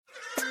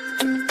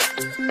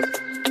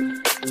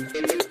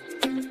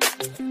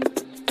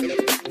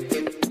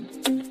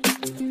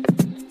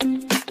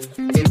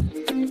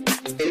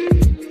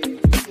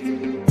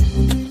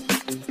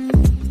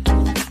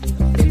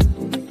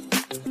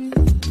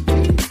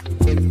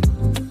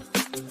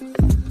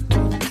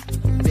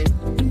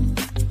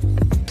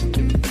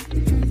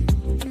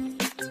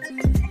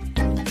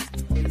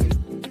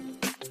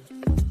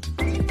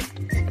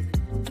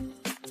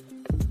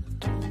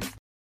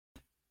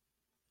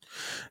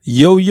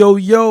Yo, yo,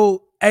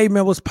 yo. Hey,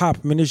 man, what's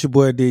poppin', man? It's your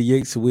boy, D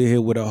Yates. We're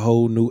here with a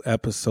whole new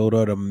episode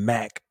of the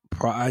Mac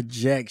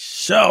Project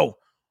Show.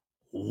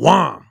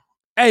 Wham.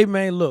 Hey,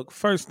 man, look,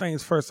 first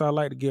things first, I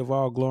like to give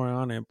all glory,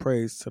 honor, and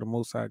praise to the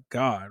Most High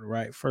God,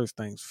 right? First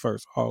things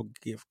first, I'll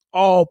give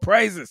all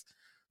praises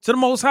to the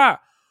Most High.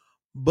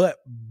 But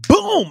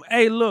boom,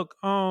 hey, look,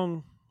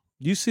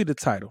 you see the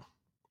title,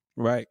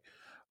 right?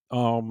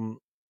 Um,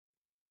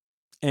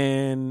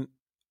 and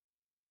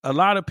a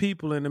lot of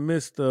people in the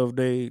midst of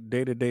their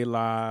day-to-day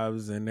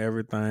lives and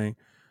everything,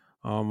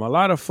 a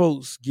lot of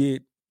folks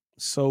get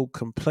so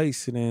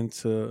complacent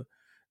into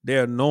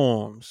their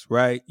norms,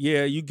 right?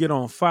 Yeah, you get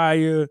on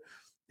fire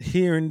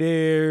here and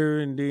there,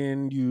 and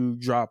then you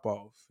drop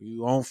off.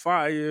 You on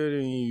fire,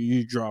 then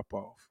you drop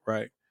off,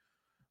 right?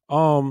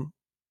 Um,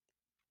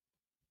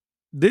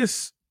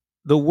 this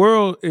the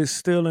world is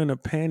still in a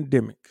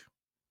pandemic.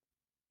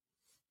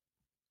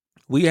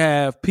 We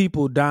have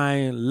people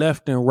dying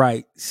left and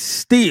right.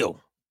 Still,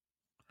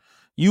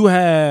 you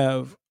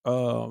have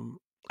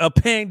a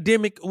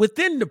pandemic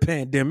within the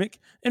pandemic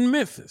in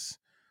Memphis.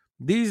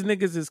 These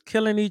niggas is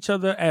killing each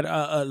other at an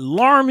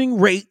alarming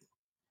rate,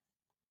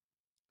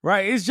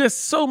 right? It's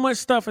just so much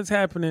stuff is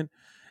happening.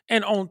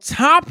 And on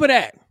top of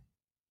that,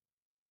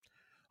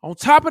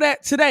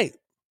 today,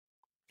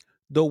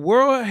 the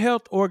World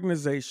Health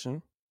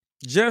Organization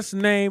just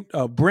named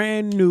a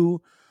brand new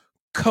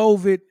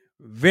COVID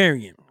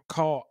variant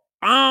called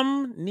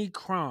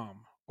Omicron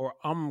or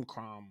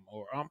Omicron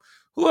or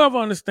whoever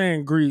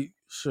understands Greek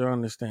should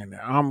understand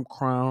that.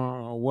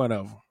 Omicron or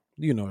whatever.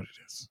 You know what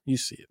it is. You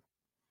see it.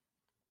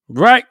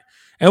 Right?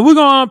 And we're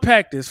going to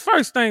unpack this.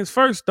 First things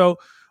first, though,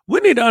 we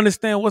need to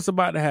understand what's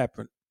about to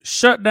happen.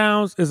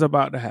 Shutdowns is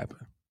about to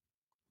happen.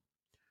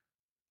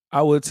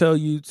 I will tell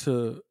you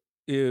to,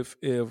 if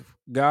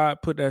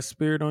God put that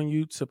spirit on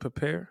you to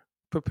prepare.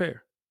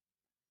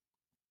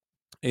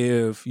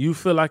 If you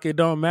feel like it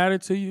don't matter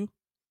to you,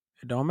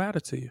 it don't matter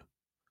to you.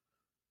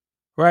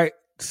 Right?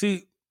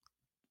 See,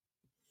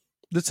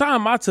 the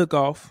time I took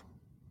off,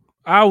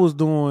 I was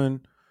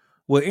doing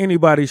what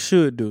anybody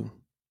should do,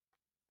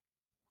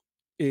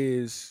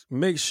 is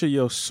make sure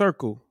your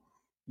circle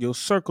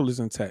is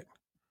intact.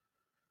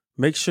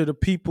 Make sure the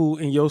people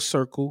in your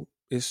circle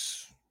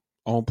is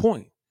on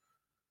point.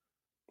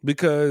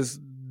 Because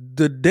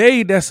the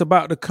day that's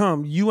about to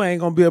come, you ain't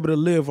going to be able to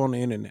live on the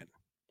internet.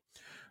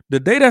 The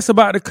day that's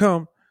about to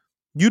come,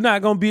 you're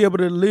not going to be able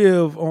to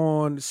live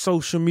on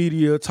social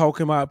media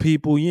talking about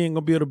people. You ain't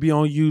going to be able to be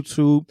on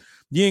YouTube.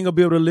 You ain't going to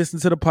be able to listen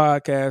to the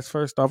podcast.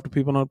 First off, the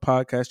people on the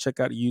podcast, check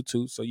out the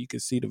YouTube so you can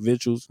see the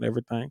visuals and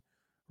everything,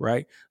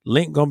 right?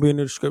 Link going to be in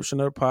the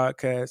description of the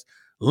podcast.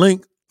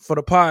 Link for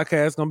the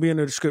podcast going to be in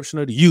the description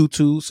of the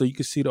YouTube so you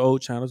can see the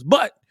old channels.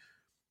 But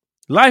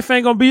life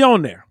ain't going to be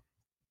on there.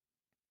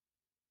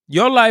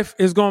 Your life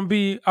is going to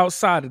be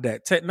outside of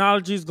that.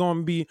 Technology is going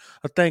to be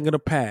a thing of the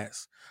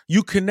past.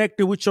 You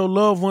connected with your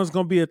loved ones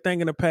going to be a thing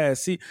in the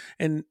past. See,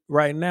 and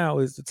right now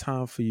is the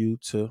time for you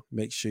to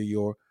make sure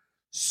your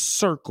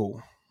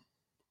circle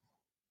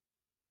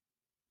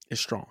is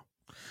strong,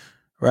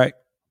 right?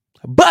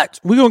 But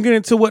we're going to get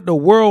into what the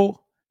World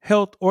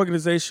Health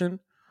Organization,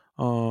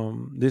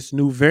 this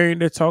new variant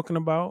they're talking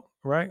about,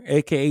 right?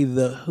 AKA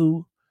the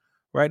WHO,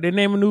 right? They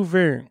name a new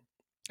variant.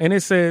 And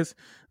it says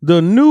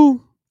the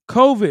new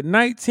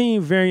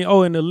COVID-19 variant.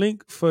 Oh, and the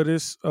link for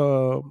this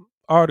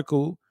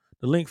article,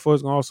 the link for it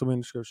is going to also be in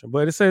the description.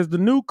 But it says the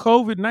new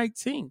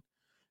COVID-19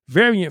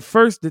 variant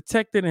first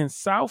detected in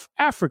South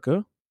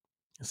Africa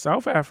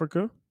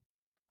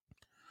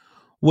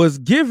was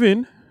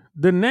given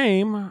the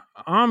name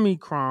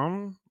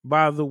Omicron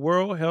by the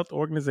World Health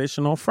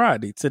Organization on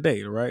Friday,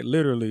 today, right?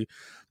 Literally,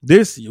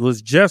 this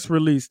was just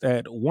released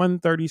at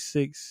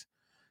 1:36.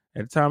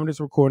 At the time of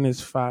this recording,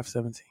 it's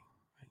 5:17.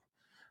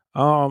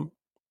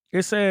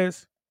 It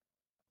says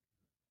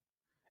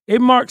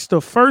it marks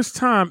the first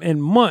time in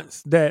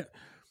months that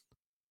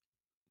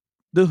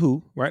the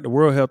WHO, right, the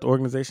World Health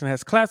Organization,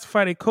 has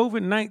classified a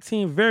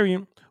COVID-19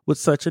 variant with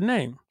such a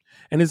name,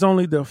 and is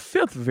only the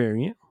fifth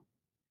variant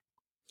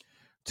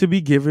to be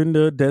given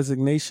the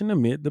designation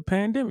amid the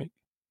pandemic.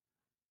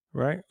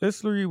 Right?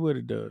 Let's read what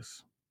it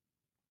does.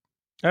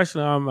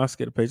 Actually, I'll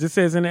skip the page. It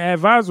says in the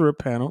advisory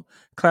panel,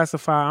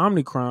 classify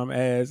Omicron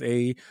as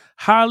a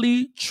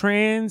highly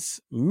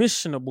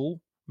transmissible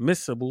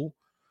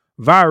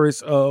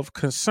virus of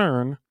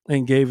concern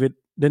and gave it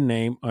the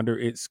name under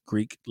its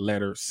Greek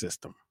letter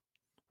system.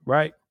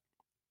 Right?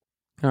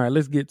 All right,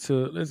 let's get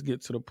to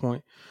the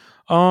point.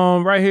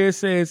 Right here it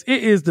says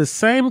it is the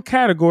same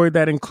category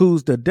that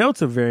includes the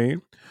Delta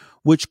variant,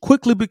 which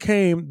quickly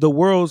became the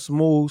world's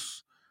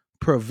most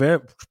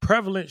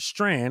prevalent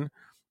strand.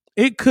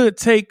 It could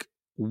take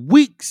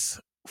weeks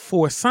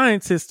for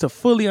scientists to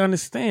fully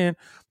understand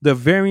the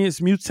variant's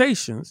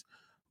mutations,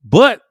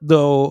 but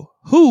the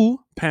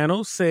WHO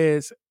panel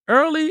says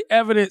early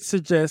evidence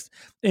suggests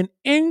an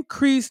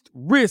increased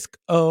risk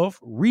of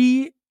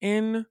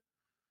reinfection.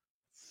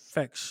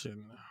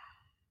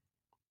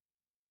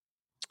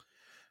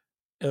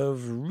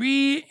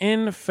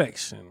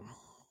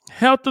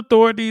 Health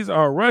authorities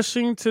are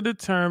rushing to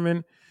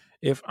determine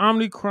if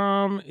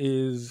Omicron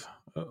is.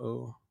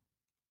 Uh-oh.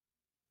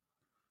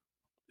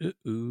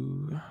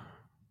 Uh-oh.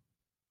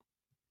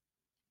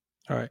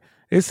 All right.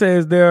 It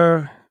says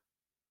there.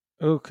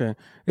 Okay.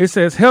 It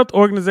says health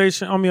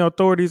organization,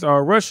 authorities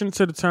are rushing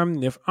to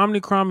determine if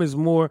Omicron is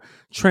more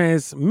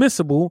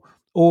transmissible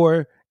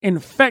or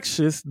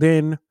infectious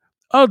than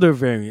other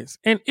variants,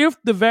 and if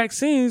the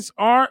vaccines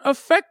are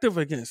effective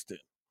against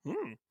it.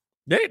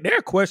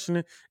 They're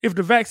questioning if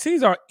the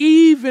vaccines are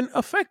even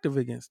effective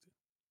against it.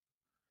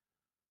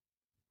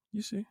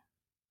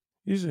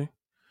 You see.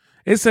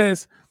 It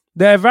says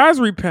the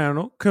advisory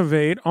panel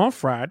convened on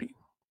Friday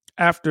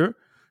after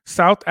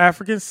South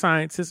African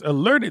scientists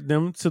alerted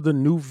them to the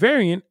new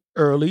variant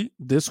early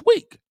this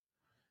week.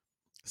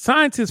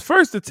 Scientists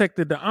first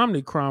detected the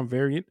Omicron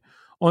variant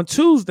on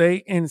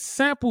Tuesday and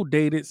sample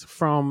dated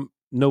from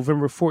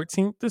November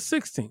 14th to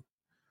 16th.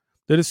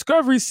 The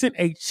discovery sent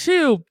a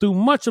chill through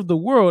much of the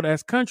world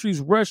as countries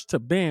rushed to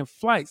ban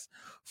flights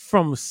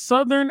from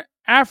southern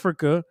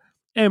Africa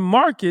and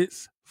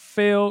markets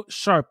fell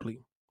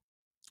sharply.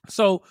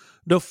 So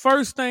the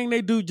first thing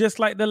they do, just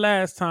like the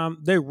last time,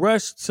 they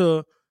rush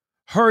to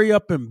hurry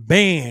up and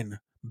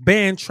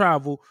ban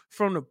travel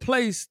from the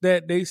place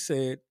that they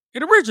said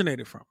it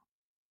originated from.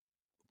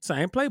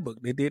 Same playbook.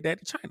 They did that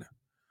to China.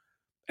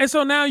 And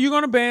so now you're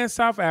going to ban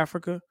South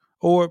Africa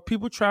or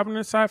people traveling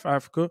to South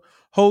Africa.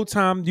 Whole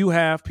time you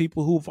have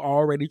people who've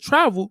already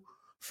traveled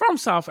from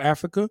South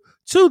Africa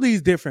to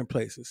these different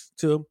places,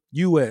 to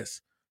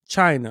US,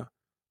 China,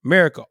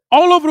 America,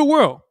 all over the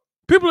world.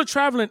 People are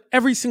traveling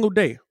every single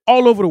day,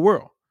 all over the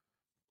world.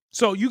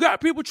 So you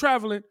got people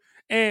traveling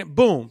and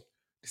boom,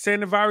 saying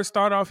the virus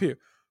started off here.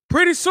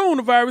 Pretty soon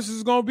the virus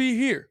is going to be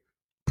here.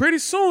 Pretty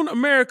soon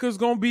America is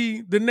going to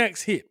be the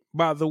next hit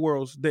by the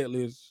world's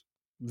deadliest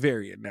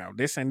variant now.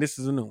 They're saying this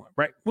is a new one,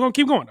 right? We're going to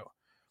keep going though.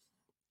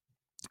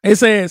 It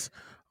says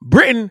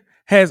Britain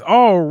has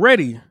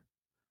already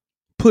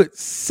put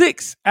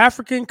 6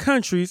 African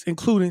countries,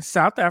 including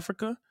South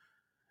Africa,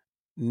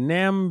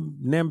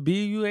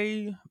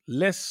 Namibia,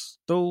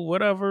 Lesotho,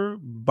 whatever,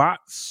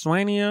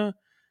 Botswana,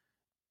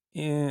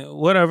 and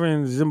whatever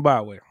in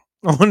Zimbabwe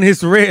on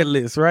this red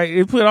list, right?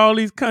 It put all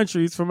these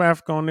countries from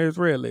Africa on this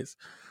red list,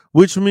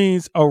 which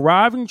means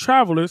arriving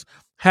travelers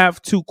have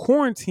to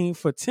quarantine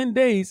for 10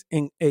 days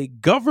in a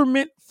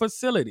government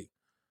facility.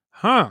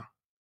 You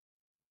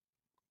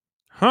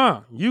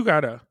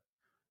gotta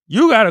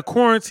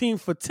quarantine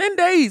for 10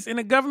 days in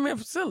a government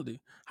facility.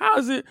 How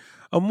is it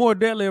a more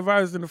deadly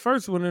virus than the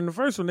first one? In the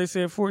first one, they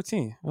said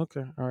 14.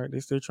 Okay, all right.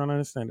 They're still trying to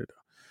understand it though.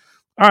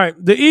 All right.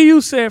 The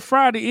EU said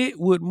Friday it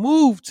would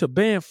move to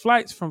ban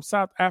flights from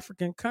South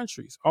African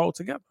countries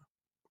altogether.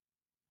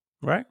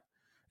 Right?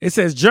 It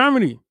says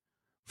Germany,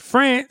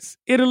 France,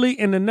 Italy,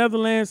 and the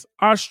Netherlands,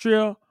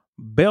 Austria,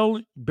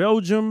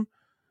 Belgium,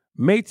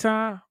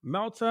 Malta,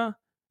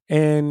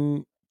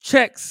 and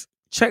Czech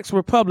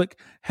Republic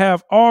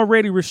have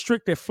already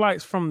restricted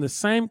flights from the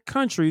same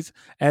countries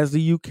as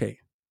the UK.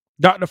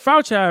 Dr.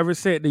 Fauci, however,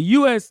 said the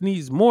US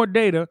needs more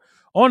data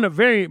on the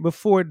variant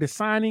before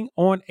deciding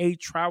on a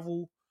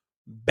travel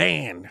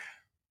ban.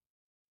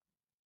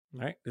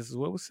 Right? This is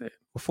what was said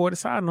before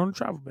deciding on the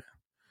travel ban.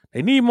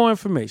 They need more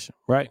information,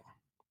 right?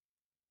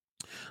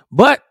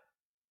 But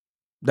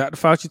Dr.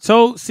 Fauci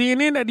told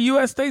CNN that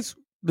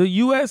the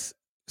US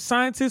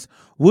scientists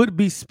would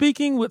be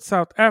speaking with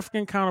South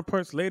African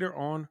counterparts later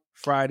on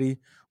Friday,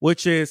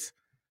 which is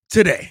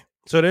today.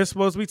 So they're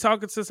supposed to be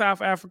talking to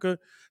South Africa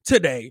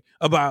today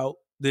about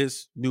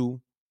this new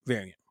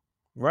variant,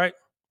 right?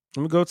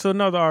 Let me go to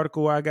another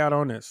article I got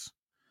on this,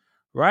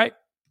 right?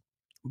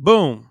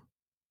 Boom.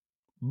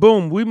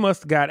 We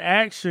must have got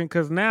action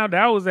because now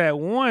that was at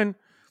 1.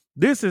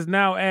 This is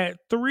now at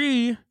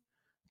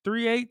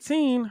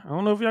 3:18. I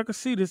don't know if y'all can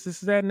see this.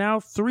 This is at now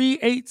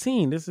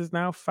 3:18. This is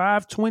now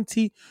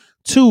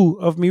 5:22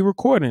 of me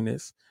recording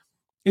this.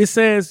 It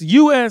says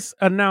U.S.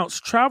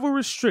 announced travel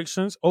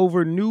restrictions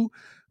over new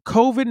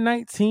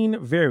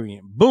COVID-19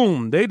 variant.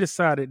 Boom. They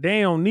decided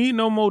they don't need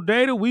no more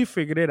data. We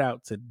figured it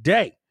out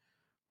today.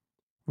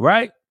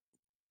 Right?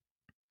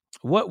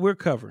 What we're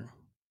covering.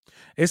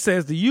 It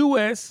says the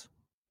U.S.,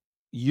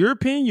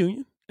 European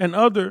Union, and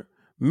other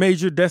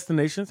major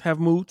destinations have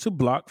moved to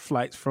block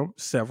flights from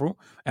several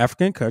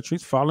African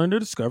countries following the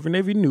discovery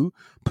of a new,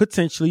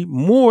 potentially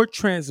more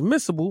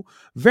transmissible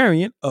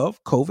variant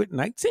of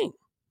COVID-19.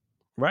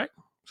 Right?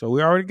 So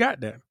we already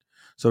got that.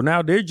 So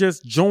now they're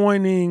just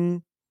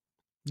joining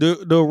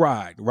the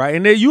ride, right?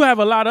 And then you have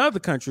a lot of other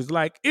countries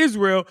like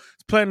Israel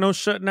is planning on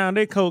shutting down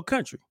their cold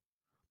country.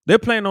 They're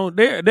planning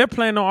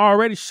on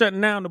already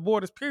shutting down the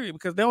borders, period,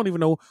 because they don't even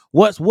know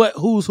what's what,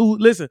 who's who.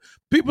 Listen,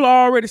 people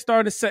are already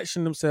starting to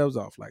section themselves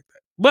off like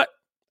that. But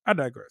I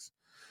digress.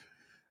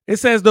 It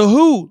says the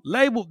WHO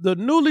labeled the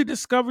newly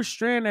discovered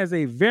strand as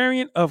a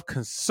variant of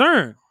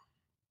concern.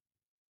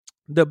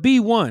 The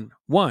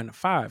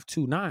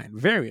B11529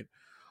 variant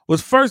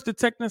was first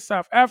detected in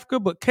South Africa,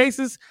 but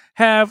cases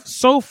have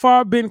so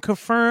far been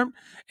confirmed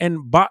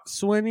in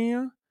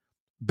Botswana,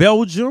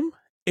 Belgium,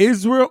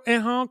 Israel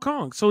and Hong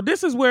Kong. So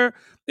this is where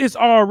it's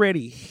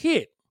already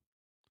hit.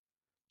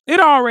 It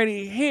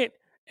already hit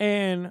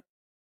in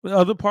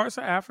other parts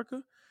of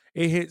Africa.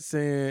 It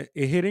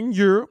hit in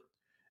Europe,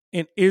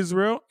 in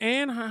Israel,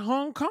 and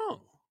Hong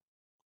Kong.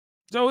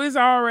 So it's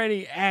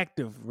already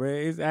active,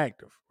 right? It's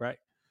active, right?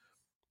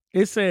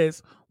 It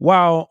says,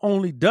 while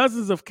only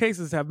dozens of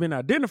cases have been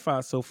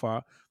identified so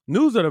far,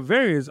 news of the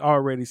variant is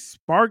already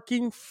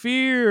sparking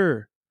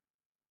fear.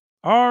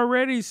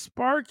 Already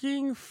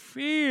sparking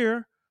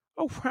fear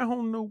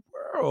around the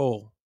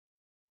world.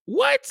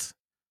 What?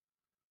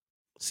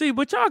 See,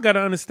 but y'all got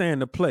to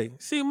understand the play.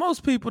 See,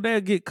 most people,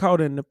 they'll get caught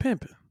in the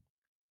pimping.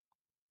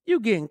 You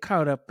getting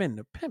caught up in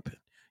the pimping.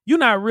 You're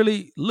not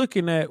really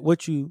looking at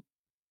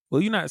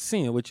you're not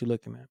seeing what you're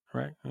looking at,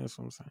 right? That's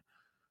what I'm saying.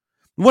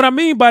 What I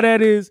mean by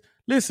that is,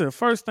 listen,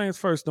 first things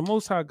first, the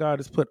Most High God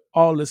has put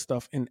all this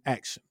stuff in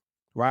action,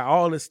 right?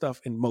 All this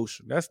stuff in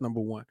motion. That's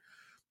number one.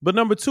 But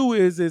number two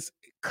is it's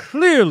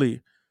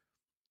clearly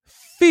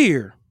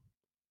fear.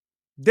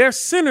 They're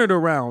centered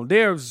around,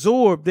 they're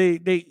absorbed,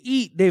 they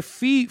eat, they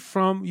feed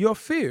from your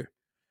fear.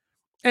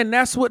 And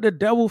that's what the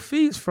devil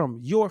feeds from,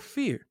 your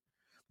fear.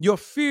 Your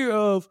fear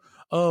of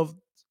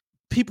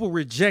people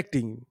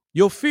rejecting you.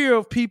 Your fear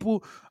of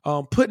people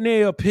putting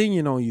their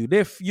opinion on you.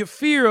 Your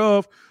fear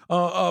of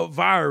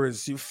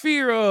virus. Your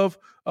fear of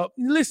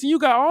listen. You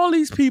got all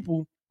these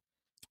people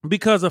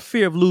because of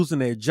fear of losing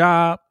their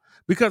job,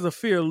 because of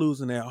fear of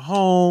losing their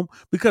home,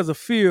 because of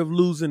fear of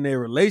losing their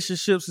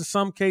relationships in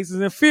some cases,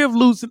 and fear of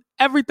losing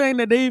everything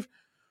that they've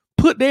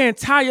put their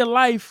entire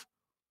life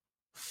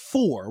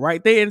for,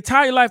 right? Their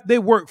entire life they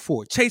work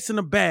for, chasing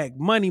a bag,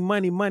 money,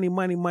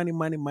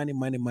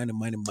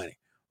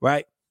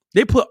 right?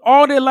 They put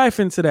all their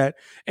life into that.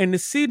 And to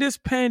see this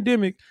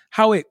pandemic,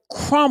 how it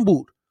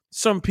crumbled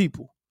some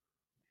people.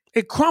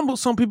 It crumbled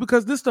some people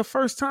because this is the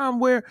first time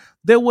where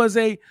there was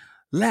a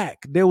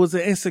lack, there was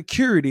an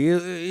insecurity.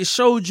 It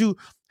showed you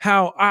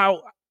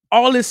how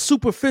all this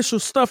superficial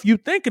stuff you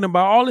thinking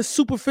about, all this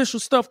superficial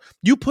stuff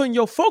you putting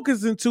your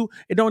focus into,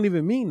 it don't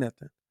even mean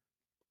nothing.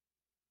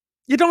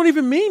 It don't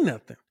even mean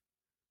nothing.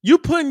 You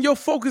putting your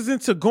focus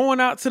into going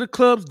out to the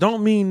clubs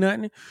don't mean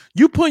nothing.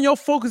 You putting your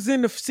focus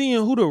into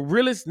seeing who the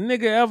realest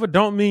nigga ever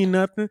don't mean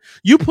nothing.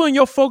 You putting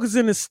your focus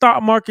in the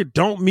stock market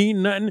don't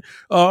mean nothing.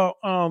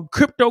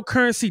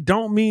 Cryptocurrency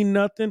don't mean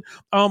nothing.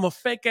 A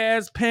fake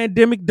ass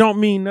pandemic don't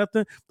mean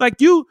nothing.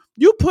 Like you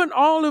putting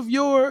all of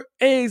your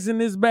eggs in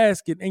this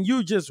basket and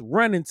you just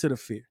running to the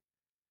fear.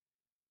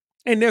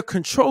 And they're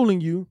controlling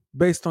you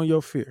based on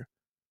your fear.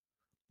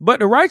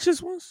 But the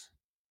righteous ones,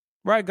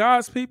 right?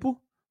 God's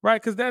people,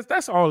 right? Because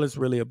that's all it's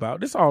really about.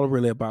 This all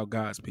really about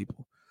God's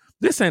people.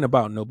 This ain't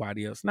about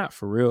nobody else. Not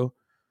for real.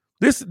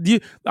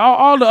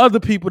 All the other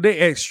people,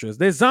 they're extras.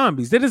 They're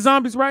zombies. They're the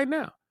zombies right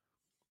now.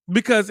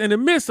 Because in the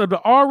midst of the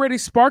already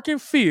sparking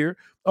fear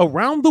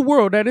around the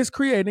world that is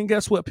creating,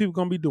 guess what people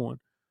gonna be doing?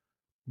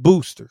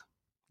 Booster.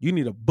 You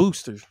need a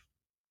booster.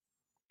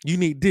 You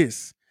need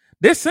this.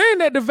 They're saying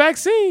that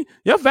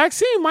your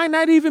vaccine might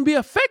not even be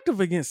effective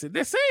against it.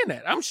 They're saying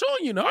that. I'm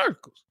showing you the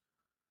articles.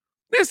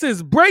 This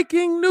is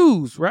breaking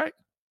news, right?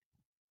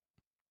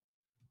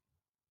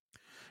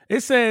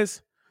 It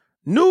says,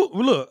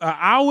 an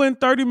hour and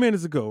 30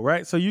 minutes ago,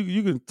 right? So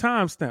you can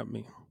timestamp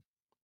me.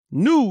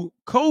 New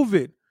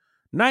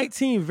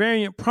COVID-19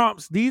 variant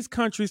prompts these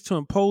countries to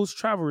impose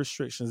travel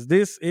restrictions.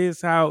 This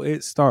is how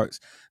it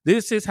starts.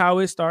 This is how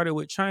it started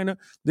with China.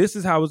 This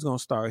is how it's going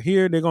to start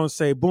here. They're going to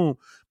say, boom.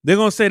 They're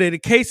going to say that the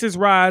cases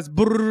rise,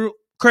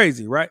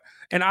 crazy, right?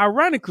 And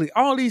ironically,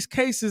 all these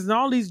cases and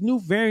all these new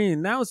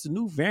variants, now it's a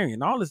new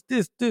variant, all this,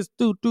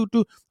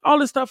 all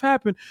this stuff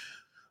happened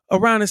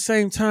around the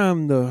same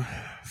time the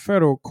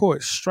federal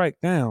courts strike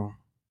down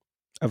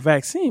a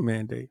vaccine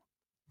mandate.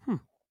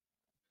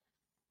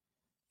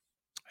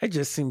 It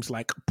just seems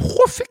like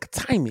perfect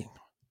timing.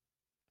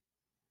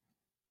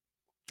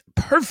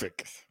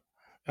 Perfect.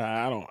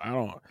 I don't.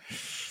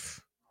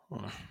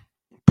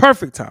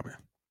 Perfect timing.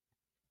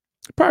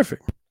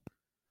 Perfect.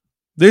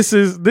 This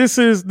is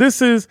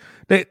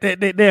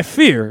that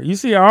fear. You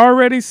see,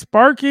 already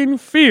sparking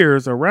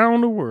fears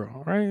around the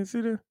world, right? You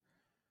see that?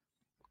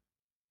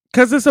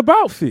 Because it's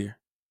about fear.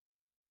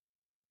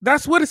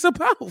 That's what it's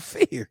about,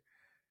 fear.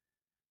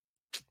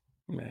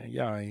 Man,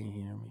 y'all ain't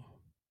hearing me.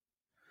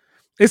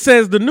 It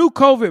says the new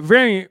COVID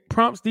variant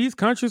prompts these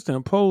countries to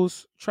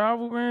impose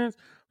travel bans.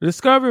 The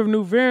discovery of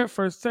new variant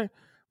first and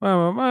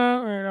all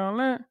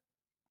that.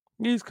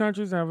 These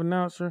countries have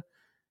announced.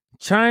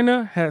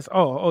 China has.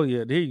 Oh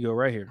yeah, there you go,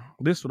 right here.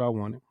 This is what I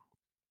wanted.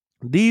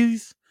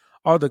 These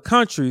are the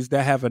countries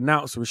that have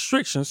announced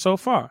restrictions so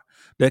far.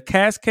 The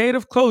cascade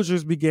of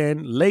closures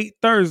began late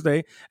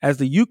Thursday as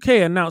the UK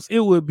announced it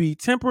would be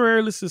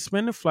temporarily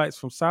suspending flights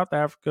from South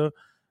Africa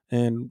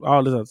and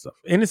all this other stuff.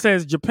 And it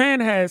says Japan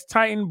has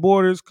tightened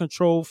borders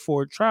control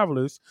for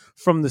travelers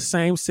from the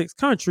same 6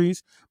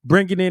 countries,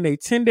 bringing in a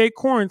 10-day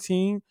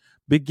quarantine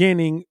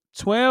beginning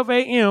 12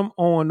 a.m.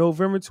 on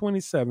November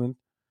 27th,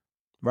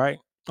 right?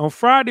 On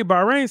Friday,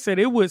 Bahrain said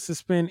it would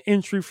suspend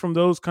entry from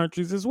those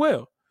countries as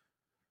well.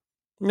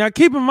 Now,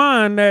 keep in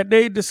mind that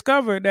they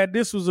discovered that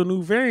this was a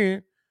new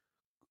variant,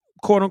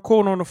 quote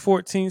unquote, on the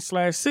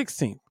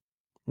 14/16th,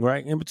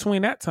 right? In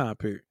between that time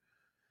period.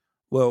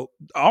 Well,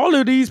 all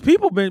of these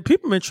people been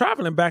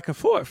traveling back and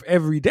forth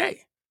every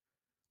day.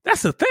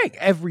 That's the thing,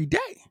 every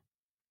day.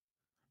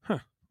 Huh.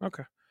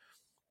 Okay.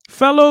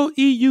 Fellow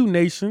EU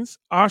nations,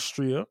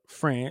 Austria,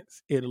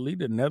 France, Italy,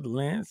 the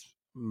Netherlands,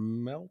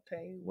 Malta,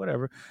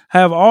 whatever,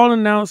 have all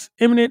announced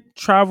imminent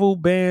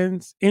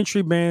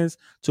entry bans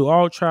to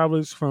all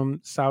travelers from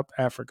South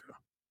Africa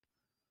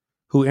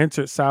who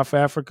entered South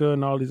Africa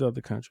and all these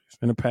other countries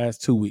in the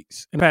past 2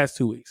 weeks.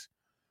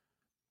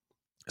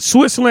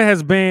 Switzerland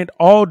has banned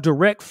all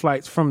direct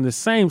flights from the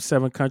same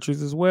 7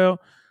 countries as well.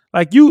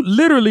 Like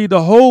literally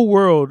the whole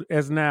world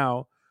has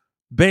now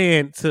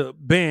ban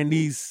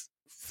these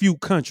few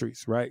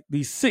countries, right?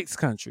 These 6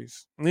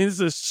 countries. I mean, this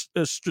is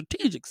a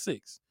strategic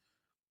 6.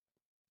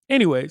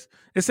 Anyways,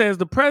 it says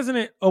the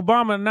President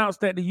Obama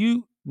announced that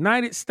the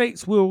United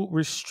States will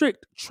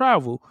restrict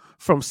travel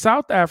from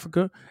South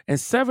Africa and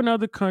 7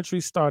 other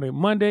countries starting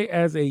Monday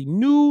as a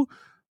new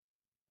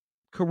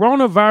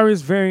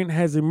coronavirus variant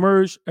has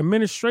emerged.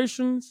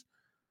 Administration's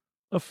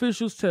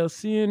officials tell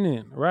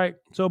CNN, right?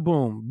 So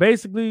boom,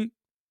 basically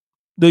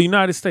the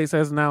United States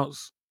has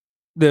announced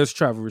there's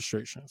travel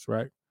restrictions,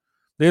 right?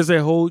 There's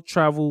a whole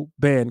travel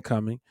ban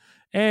coming.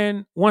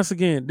 And once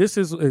again, this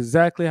is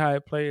exactly how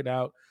it played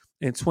out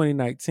in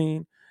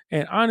 2019.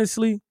 And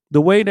honestly,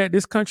 the way that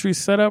this country is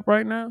set up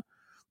right now,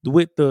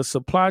 with the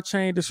supply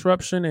chain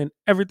disruption and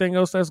everything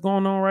else that's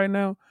going on right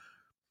now,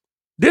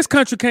 this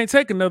country can't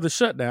take another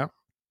shutdown.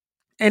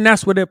 And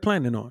that's what they're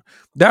planning on.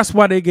 That's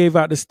why they gave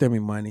out the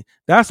STEMI money.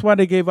 That's why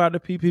they gave out the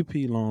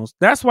PPP loans.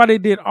 That's why they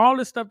did all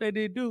the stuff they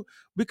did do,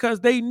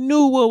 because they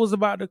knew what was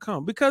about to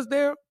come, because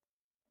they're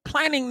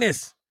planning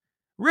this.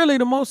 Really,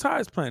 the Most High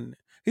is planning it.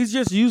 He's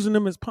just using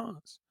them as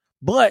pawns.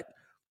 But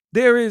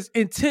there is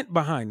intent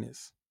behind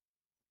this,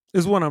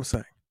 is what I'm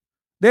saying.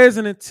 There's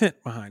an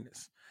intent behind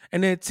this.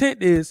 And the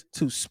intent is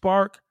to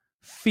spark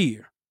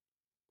fear.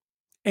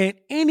 And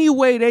any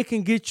way they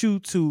can get you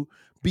to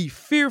be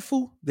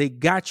fearful, they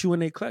got you in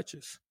their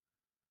clutches.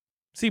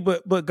 See,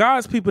 but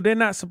God's people,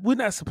 we're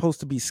not supposed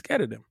to be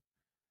scared of them.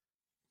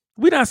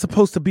 We're not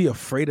supposed to be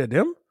afraid of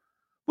them.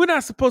 We're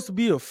not supposed to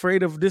be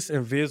afraid of this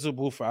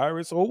invisible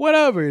virus or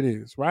whatever it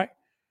is, right?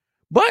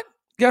 But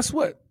guess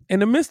what?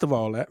 In the midst of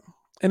all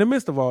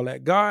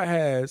that, God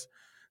has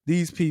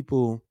these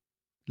people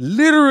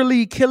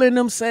literally killing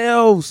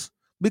themselves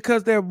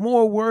because they're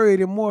more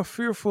worried and more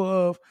fearful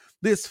of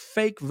this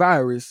fake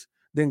virus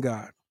than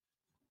God.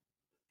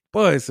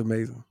 Boy, it's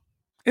amazing.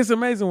 It's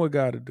amazing what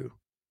God will do.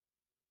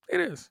 It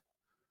is.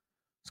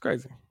 It's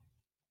crazy.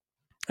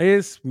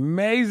 It's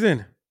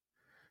amazing.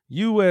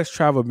 U.S.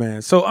 travel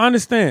bans. So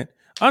understand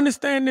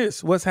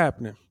this, what's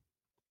happening.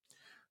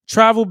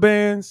 Travel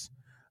bans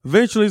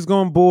eventually is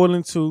going to boil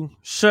into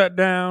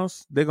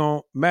shutdowns. They're going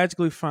to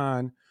magically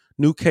find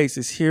new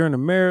cases here in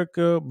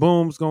America.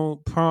 Boom's going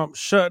to prompt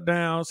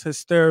shutdowns,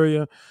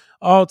 hysteria,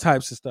 all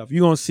types of stuff.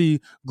 You're going to see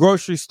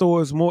grocery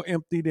stores more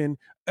empty than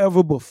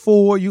ever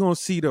before. You're going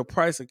to see the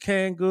price of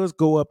canned goods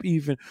go up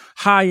even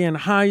higher and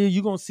higher.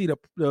 You're going to see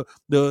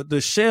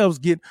the shelves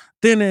get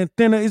thinner and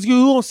thinner.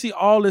 You're going to see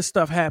all this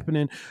stuff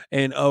happening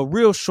in a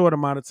real short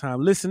amount of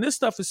time. Listen, this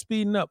stuff is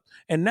speeding up.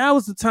 And now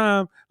is the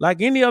time,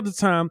 like any other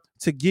time,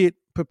 to get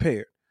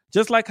prepared.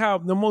 Just like how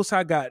the Most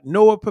High got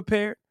Noah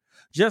prepared.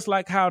 Just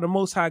like how the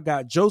Most High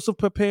got Joseph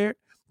prepared.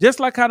 Just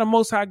like how the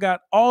Most High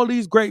got all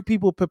these great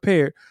people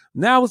prepared.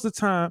 Now is the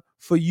time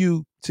for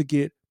you to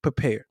get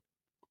prepared.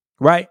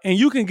 Right? And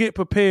you can get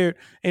prepared,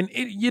 and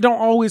you don't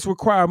always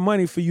require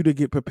money for you to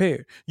get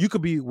prepared. You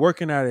could be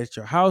working out at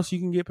your house. You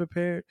can get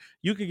prepared.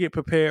 You can get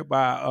prepared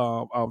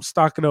by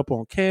stocking up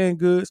on canned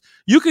goods.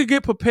 You can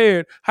get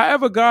prepared.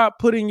 However God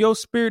put in your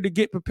spirit to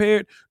get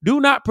prepared, do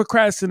not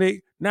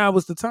procrastinate. Now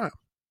is the time.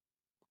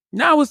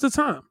 Now is the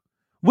time.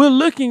 We're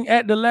looking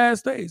at the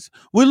last days.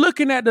 We're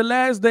looking at the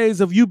last days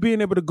of you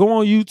being able to go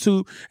on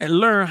YouTube and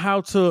learn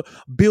how to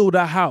build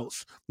a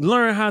house,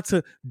 learn how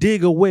to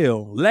dig a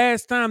well.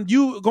 Last time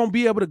you're going to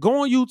be able to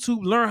go on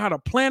YouTube, learn how to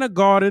plant a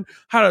garden,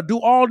 how to do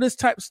all this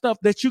type of stuff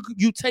that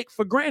you take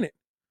for granted.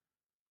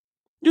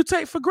 You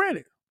take for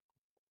granted.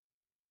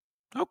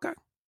 Okay.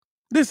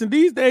 Listen,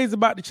 these days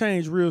about to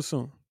change real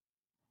soon.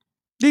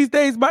 These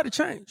days about to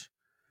change.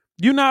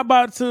 You're not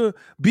about to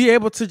be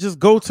able to just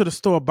go to the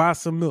store, buy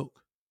some milk.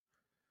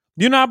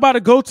 You're not about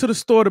to go to the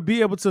store to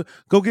be able to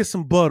go get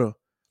some butter.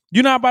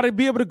 You're not about to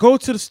be able to go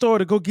to the store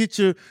to go get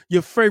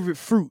your favorite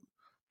fruit.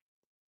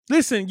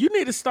 Listen, you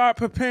need to start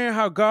preparing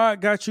how God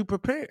got you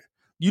prepared.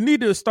 You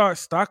need to start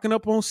stocking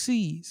up on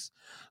seeds,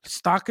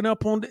 stocking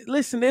up on.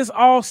 Listen, there's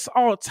all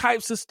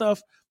types of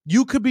stuff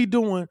you could be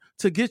doing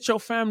to get your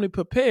family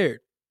prepared.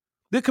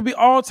 There could be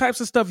all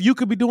types of stuff you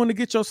could be doing to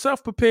get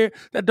yourself prepared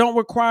that don't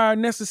require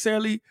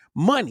necessarily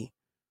money.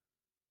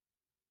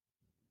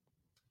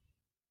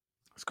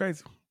 It's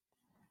crazy.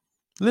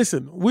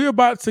 Listen, we're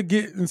about to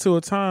get into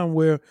a time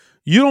where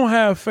you don't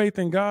have faith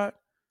in God.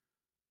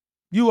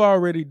 You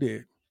already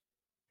did.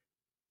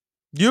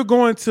 You're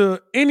going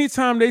to,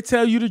 anytime they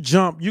tell you to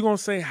jump, you're going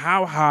to say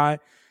how high.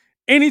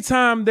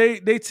 Anytime they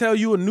tell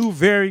you a new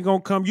variant going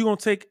to come, you're going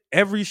to take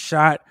every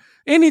shot.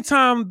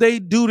 Anytime they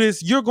do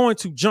this, you're going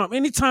to jump.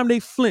 Anytime they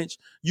flinch,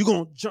 you're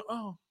going to jump.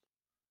 Oh,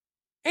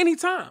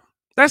 anytime.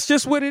 That's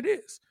just what it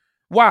is.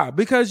 Why?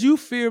 Because you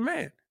fear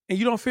man and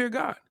you don't fear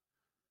God.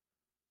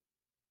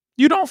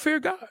 You don't fear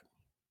God.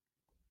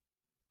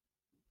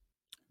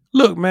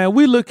 Look, man,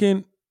 we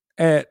looking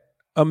at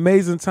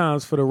amazing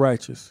times for the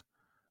righteous.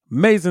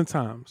 Amazing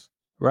times,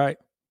 right?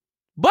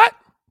 But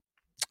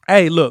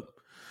hey, look,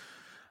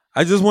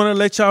 I just want to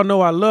let y'all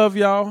know I love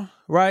y'all,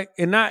 right?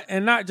 And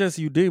not just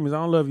you demons. I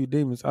don't love you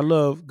demons. I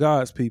love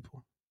God's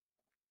people.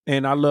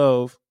 And I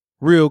love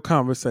real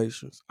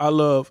conversations. I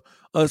love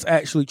us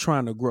actually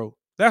trying to grow.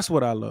 That's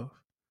what I love.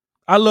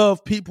 I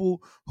love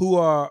people who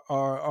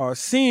are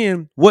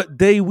seeing what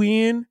day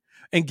we in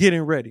and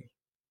getting ready.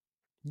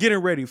 Getting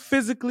ready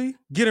physically,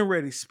 getting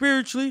ready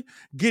spiritually,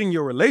 getting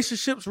your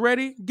relationships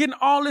ready, getting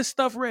all this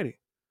stuff ready.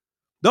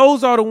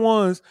 Those are the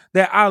ones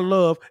that I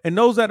love, and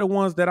those are the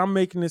ones that I'm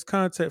making this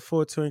content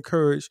for to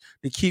encourage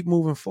to keep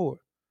moving forward.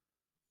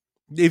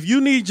 If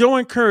you need your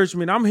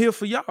encouragement, I'm here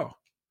for y'all.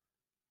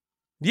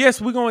 Yes,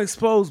 we're going to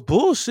expose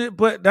bullshit,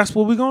 but that's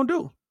what we're going to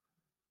do.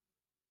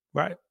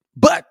 Right?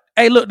 But,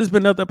 hey, look, this has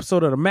been another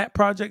episode of the Matt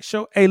Project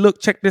Show. Hey,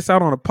 look, check this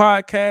out on a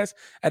podcast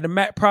at the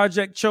Matt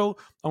Project Show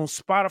on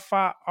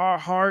Spotify, Our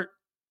Heart,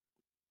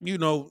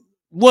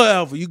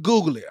 whatever. You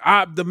Google it.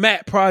 The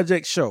Matt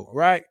Project Show,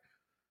 right?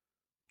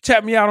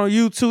 Check me out on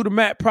YouTube, the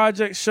Matt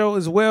Project Show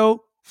as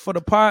well for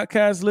the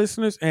podcast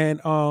listeners. And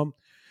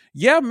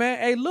yeah, man.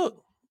 Hey,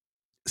 look,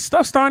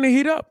 stuff's starting to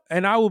heat up,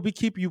 and I will be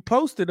keeping you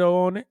posted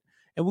on it.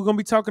 And we're gonna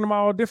be talking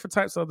about all different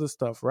types of other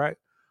stuff, right?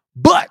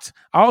 But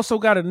I also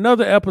got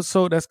another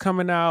episode that's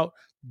coming out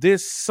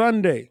this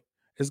Sunday.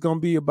 It's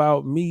gonna be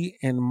about me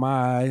and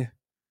my.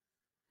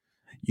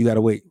 You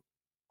gotta wait.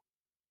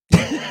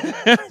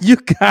 You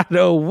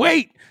gotta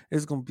wait.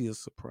 It's gonna be a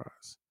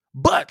surprise.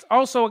 But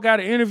also, I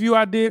got an interview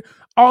I did.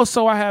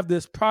 Also, I have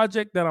this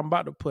project that I'm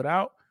about to put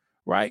out,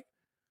 right?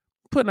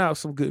 Putting out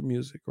some good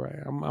music, right?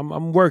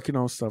 I'm working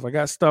on stuff. I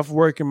got stuff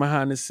working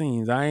behind the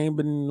scenes. I ain't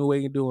been in the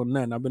way doing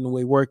nothing. I've been in the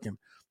way working.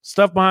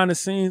 Stuff behind the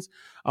scenes.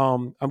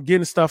 I'm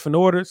getting stuff in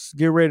order.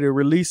 Get ready to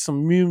release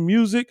some new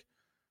music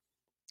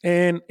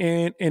and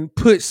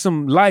put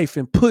some life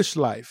and push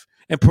life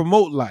and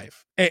promote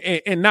life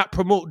and not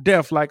promote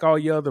death like all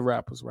your other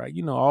rappers, right?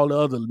 All the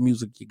other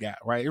music you got,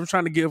 right? I'm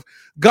trying to give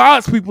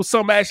God's people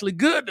something actually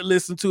good to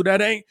listen to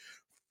that ain't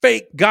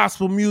fake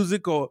gospel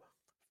music or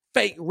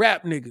fake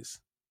rap niggas.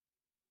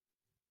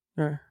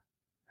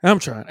 I'm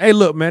trying. Hey,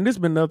 look, man, this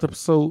has been another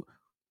episode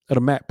of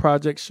the Matt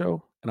Project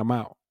Show, and I'm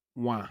out.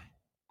 Why?